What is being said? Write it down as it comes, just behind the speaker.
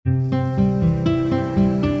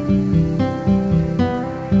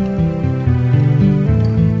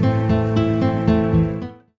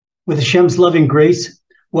Hashem's loving grace,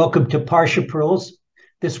 welcome to Parsha Pearls.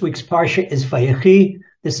 This week's Parsha is Vayechi.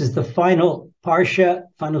 This is the final Parsha,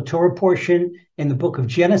 final Torah portion in the book of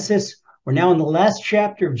Genesis. We're now in the last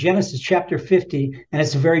chapter of Genesis, chapter 50, and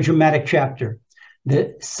it's a very dramatic chapter.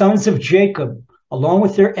 The sons of Jacob, along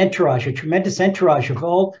with their entourage, a tremendous entourage of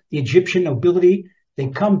all the Egyptian nobility, they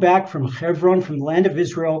come back from Hebron, from the land of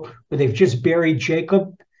Israel, where they've just buried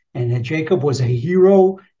Jacob. And Jacob was a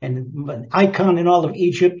hero and an icon in all of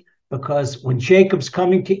Egypt, because when Jacob's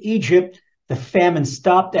coming to Egypt, the famine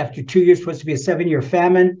stopped after 2 years, supposed to be a 7-year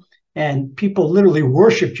famine, and people literally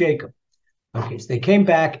worship Jacob. Okay, so they came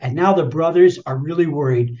back, and now the brothers are really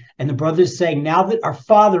worried. And the brothers saying, now that our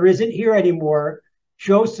father isn't here anymore,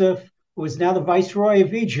 Joseph, who is now the viceroy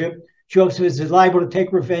of Egypt, Joseph is liable to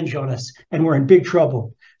take revenge on us, and we're in big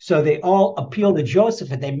trouble. So they all appeal to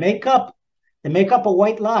Joseph, and they make up a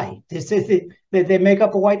white lie. They make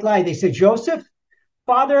up a white lie. They say, Joseph,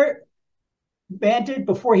 father demanded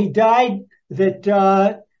before he died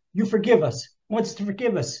that you forgive us, wants to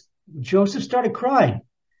forgive us. Joseph started crying.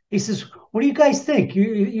 He says, what do you guys think?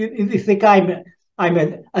 You think I'm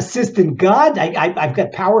an assistant God? I've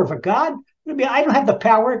got power of a God? I mean, I don't have the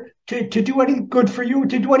power to do any good for you,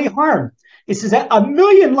 to do any harm. He says, a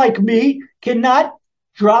million like me cannot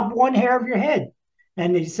drop one hair of your head.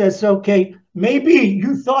 And he says, okay, maybe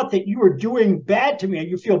you thought that you were doing bad to me and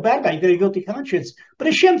you feel bad about it, you got a guilty conscience, but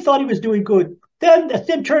Hashem thought he was doing good. Then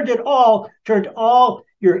Hashem turned all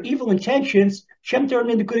your evil intentions, Hashem turned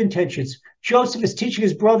into good intentions. Joseph is teaching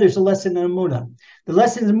his brothers a lesson in Emunah. The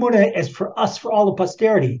lesson in Emunah is for us, for all of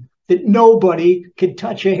posterity, that nobody can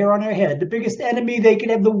touch a hair on their head. The biggest enemy, they can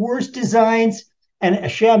have the worst designs. And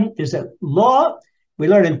Hashem, there's a law, we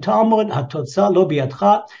learn in Talmud, HaTotzah lo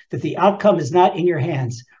biyadcha, that the outcome is not in your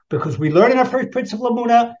hands. Because we learn in our first principle of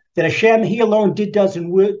Emunah that Hashem, he alone does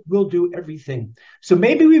and will do everything. So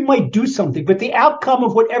maybe we might do something, but the outcome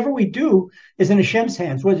of whatever we do is in Hashem's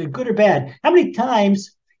hands, whether good or bad. How many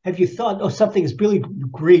times have you thought, oh, something is really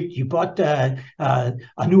great? You bought a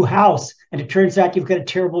new house, and it turns out you've got a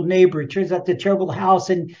terrible neighbor. It turns out it's a terrible house,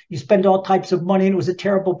 and you spend all types of money, and it was a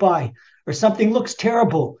terrible buy. Or something looks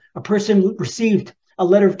terrible. A person received a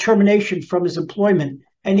letter of termination from his employment,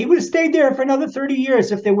 and he would have stayed there for another 30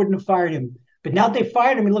 years if they wouldn't have fired him. But now they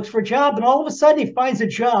fired him, he looks for a job, and all of a sudden he finds a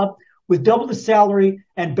job with double the salary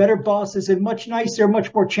and better bosses and much nicer,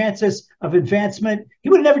 much more chances of advancement. He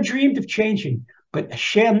would have never dreamed of changing. But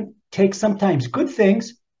Hashem takes sometimes good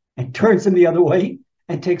things and turns them the other way,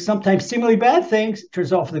 and takes sometimes seemingly bad things,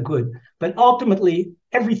 turns off the good. But ultimately,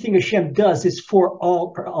 everything Hashem does is for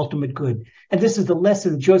all our ultimate good. And this is the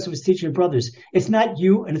lesson Joseph is teaching his brothers. It's not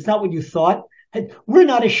you, and it's not what you thought. We're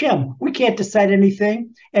not Hashem. We can't decide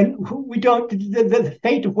anything. And we don't, the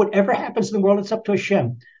fate of whatever happens in the world, it's up to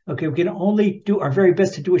Hashem. Okay, we can only do our very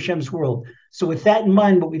best to do Hashem's world. So with that in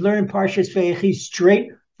mind, what we learn in Parshas Vayechi,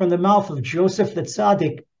 straight from the mouth of Joseph the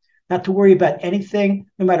Tzaddik, not to worry about anything,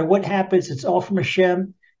 no matter what happens, it's all from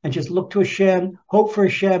Hashem, and just look to Hashem, hope for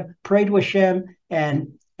Hashem, pray to Hashem,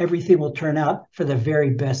 and everything will turn out for the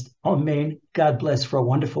very best. Amen. God bless for a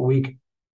wonderful week.